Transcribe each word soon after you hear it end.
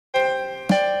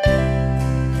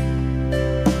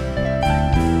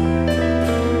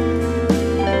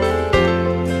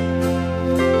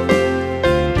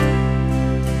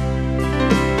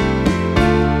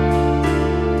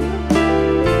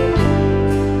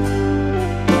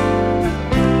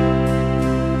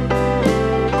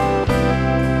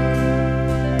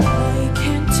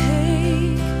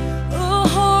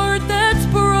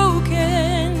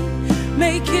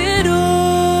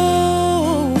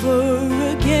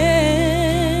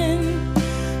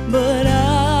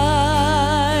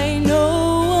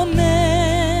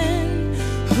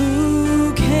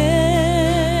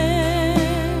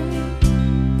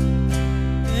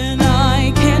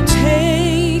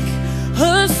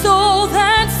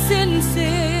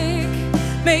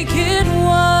make it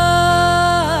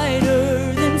whiter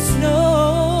than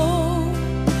snow.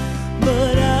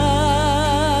 But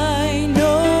I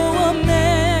know a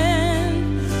man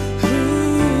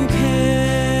who can.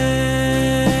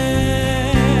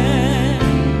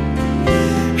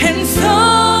 And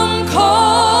some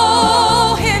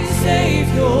call him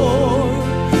Savior,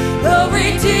 the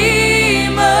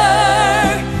Redeemer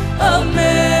of men.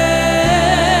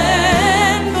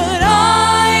 But I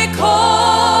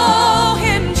call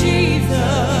him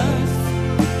Jesus,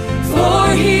 for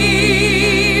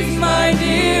he's my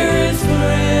dearest friend.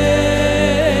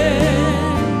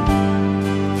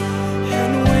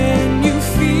 And when you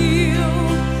feel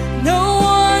no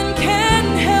one can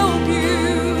help you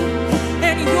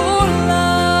and your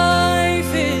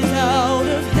life is out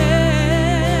of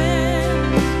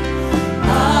hand,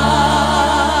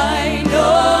 I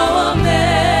know a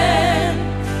man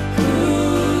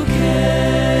who can.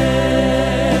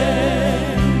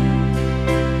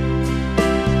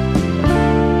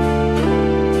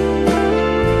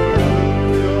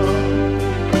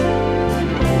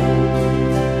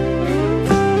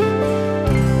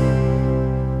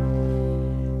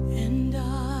 And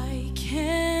I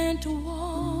can't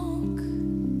walk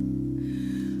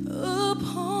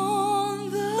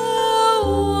upon the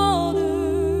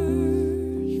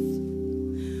waters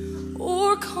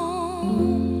or calm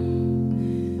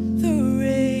the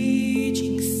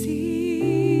raging sea.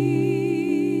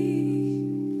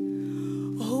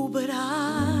 Oh, but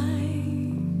I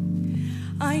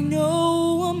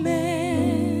know a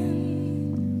man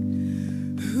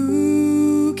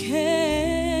who can.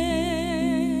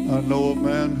 I know a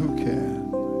man who can.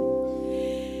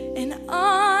 And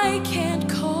I can't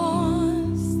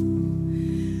cause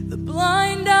the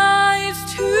blind eyes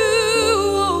to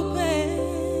open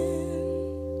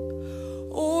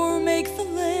or make the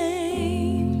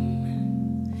lame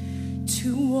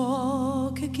to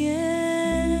walk again.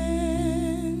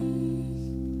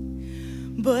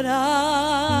 But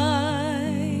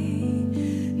I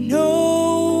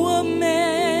know a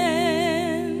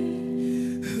man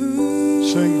who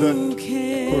Sing that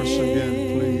can. verse again,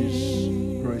 please,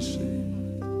 Gracie.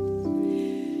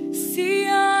 See,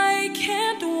 I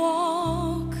can't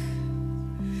walk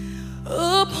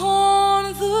upon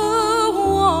the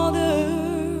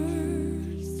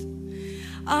waters.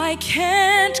 I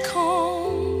can't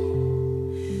calm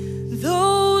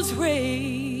those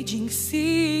raging seas.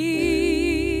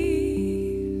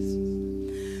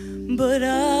 But I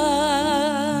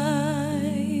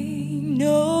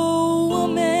know a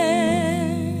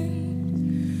man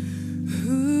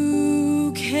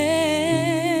who can.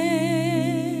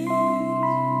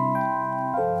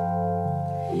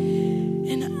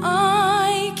 And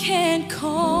I can't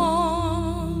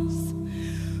cause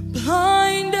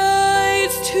blind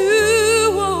eyes to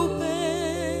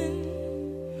open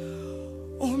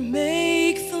or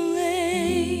make the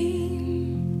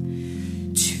lame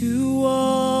to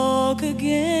walk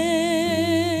again.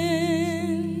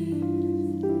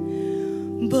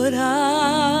 But I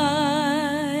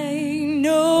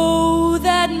know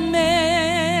that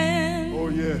man Oh,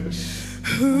 yes.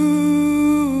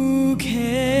 who can.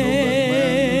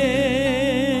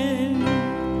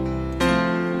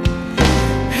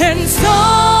 And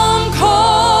some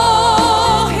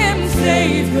call him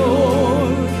Savior,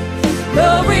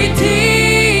 the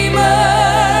Redeemer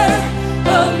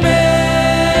of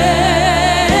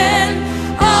men.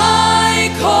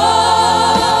 I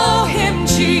call him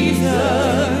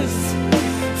Jesus,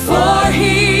 for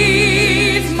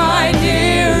he's my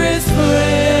dearest friend.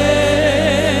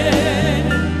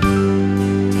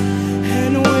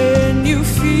 And when you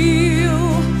feel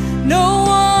no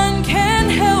one can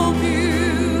help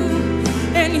you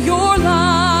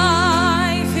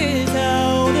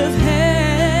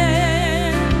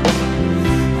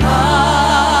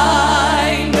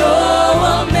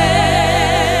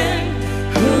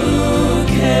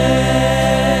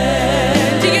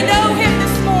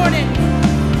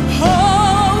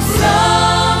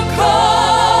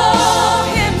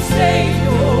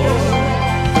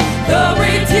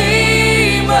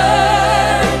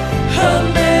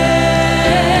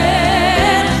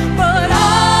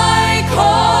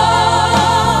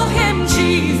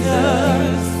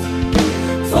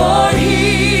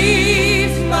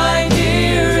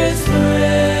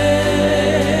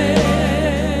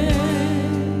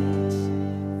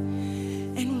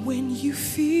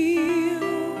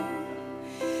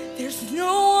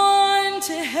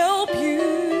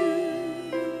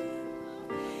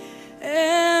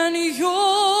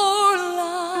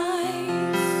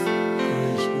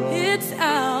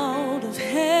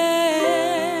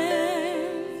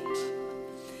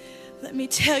Let me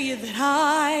tell you that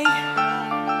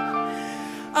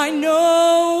I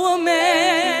know a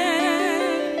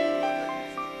man.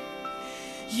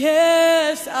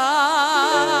 Yes,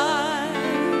 I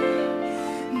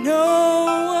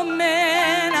know a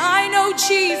man. I know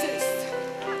Jesus.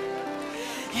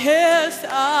 Yes,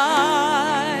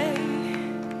 I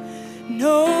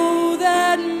know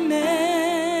that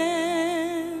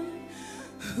man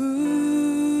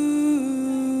who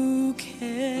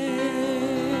can.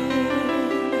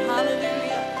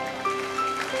 Hallelujah.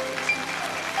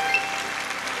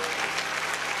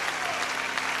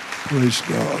 Praise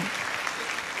God.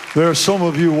 There are some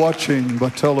of you watching by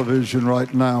television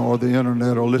right now, or the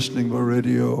internet, or listening by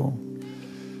radio,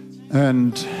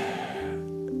 and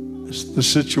the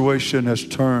situation has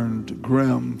turned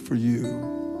grim for you.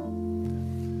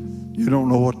 You don't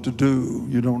know what to do.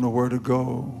 You don't know where to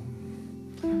go.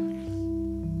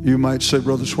 You might say,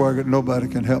 Brother Swaggart, nobody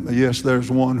can help me. Yes, there's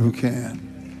one who can.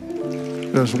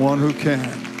 There's one who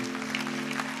can.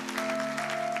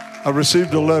 I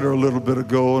received a letter a little bit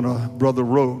ago, and a brother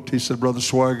wrote. He said, Brother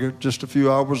Swaggart, just a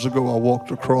few hours ago I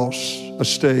walked across a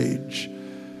stage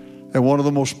at one of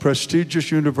the most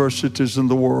prestigious universities in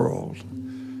the world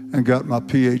and got my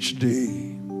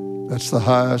PhD. That's the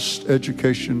highest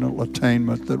educational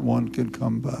attainment that one can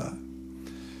come by.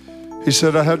 He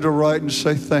said, I had to write and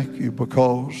say thank you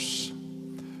because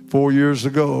 4 years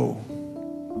ago,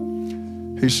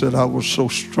 he said, I was so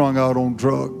strung out on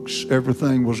drugs,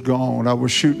 everything was gone. I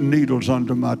was shooting needles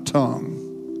under my tongue.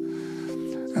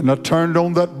 And I turned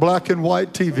on that black and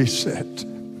white TV set,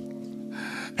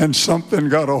 and something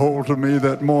got a hold of me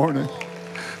that morning.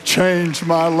 Changed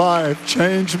my life,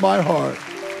 changed my heart.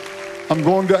 I'm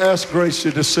going to ask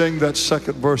Gracie to sing that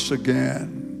second verse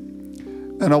again.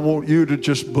 And I want you to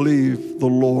just believe the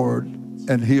Lord,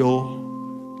 and He'll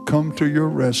come to your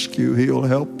rescue. He'll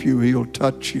help you. He'll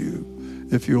touch you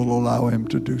if you'll allow Him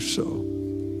to do so.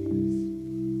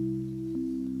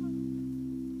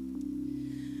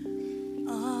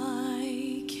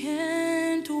 I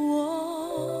can't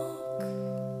walk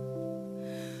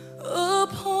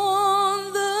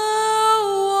upon the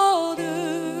waters,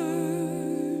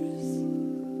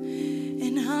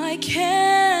 and I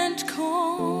can't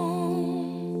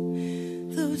calm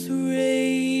those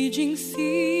raging seas,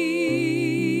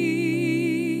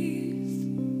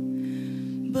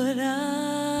 but I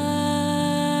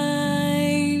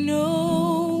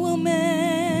know a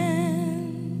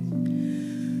man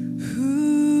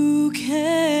who can,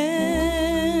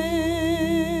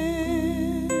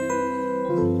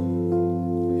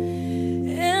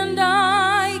 and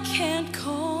I can't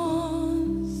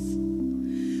cause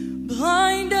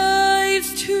blind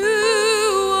eyes to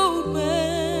open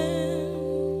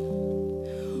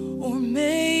or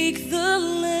make the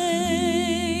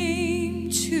lame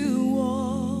to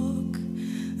walk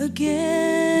again,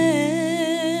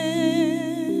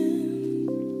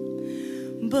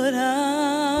 but I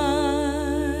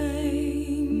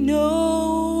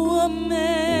know a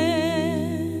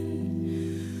man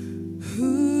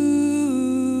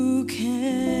who can.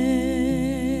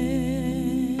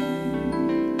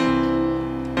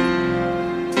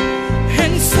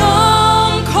 And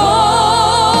some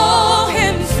call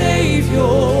Him Savior,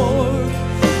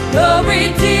 the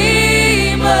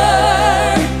Redeemer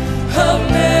of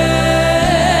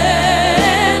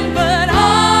men, but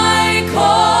I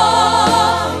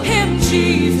call Him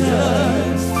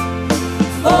Jesus,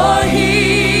 for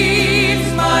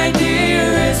He's my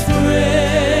dearest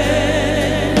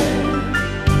friend.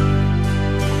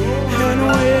 And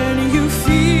when you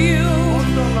feel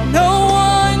no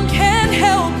one can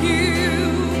help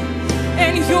you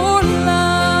and your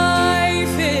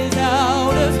life is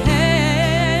out of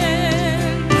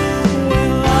hand,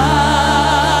 well, I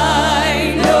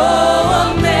know a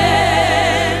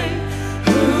man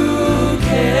who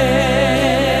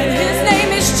can. His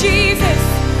name is Jesus.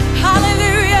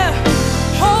 Hallelujah.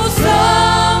 Oh,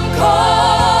 some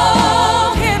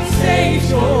call Him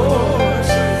Savior,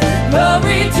 the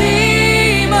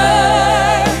Redeemer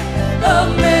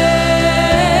of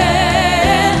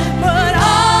men, but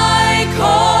I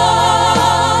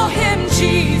call Him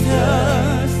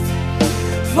Jesus,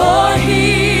 for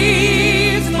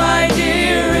He's my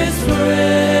dearest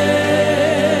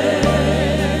friend.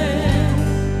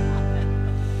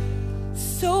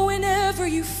 So whenever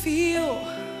you feel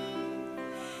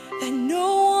that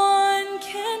no one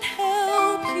can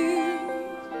help you,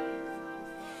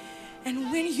 and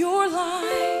when your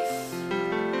life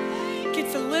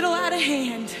gets a little out of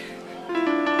hand,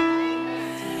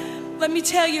 let me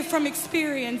tell you from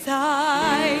experience,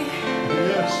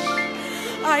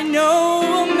 I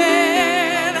know a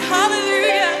man,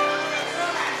 hallelujah,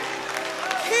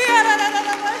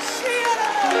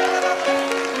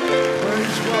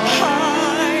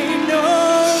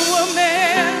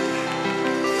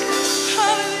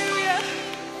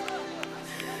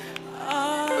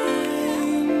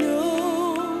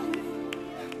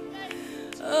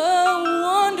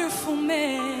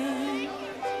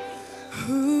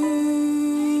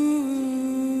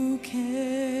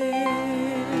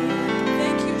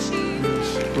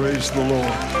 Praise the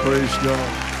Lord. Praise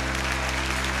God.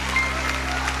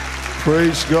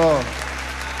 Praise God.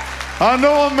 I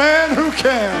know a man who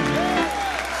can.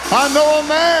 I know a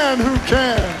man who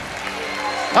can.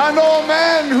 I know a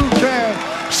man who can.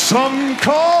 Some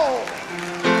call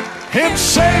him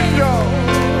Savior,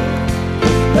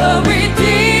 The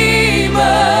Redeemer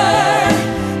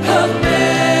of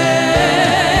man,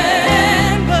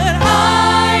 but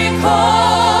I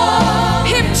call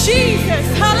him Jesus.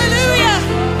 Hallelujah.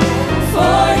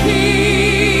 For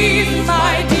he's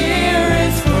my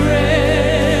dearest friend.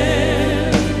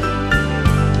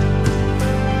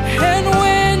 And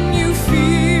when you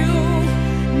feel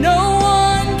no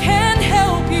one can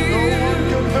help you,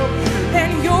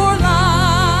 and your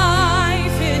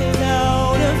life is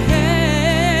out of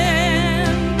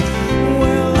hand,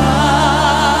 well, I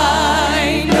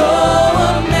know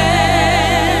a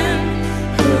man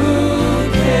who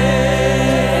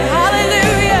can.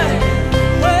 Hallelujah.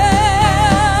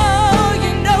 Well,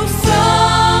 you know,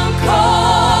 some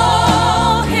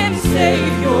call him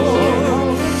Savior.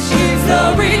 He's the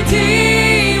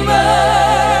Redeemer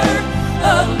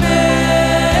of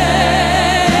man,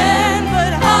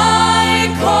 but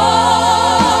I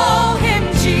call him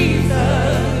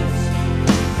Jesus,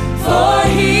 for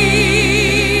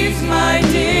he's my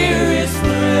dearest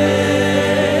friend.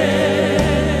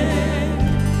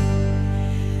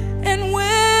 And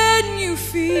when you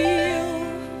feel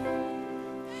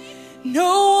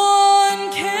no one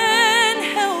can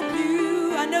help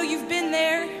you, I know you've been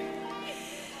there,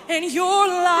 and your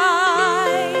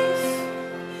life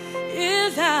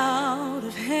is out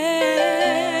of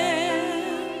hand.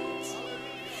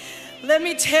 Let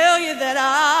me tell you that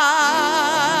I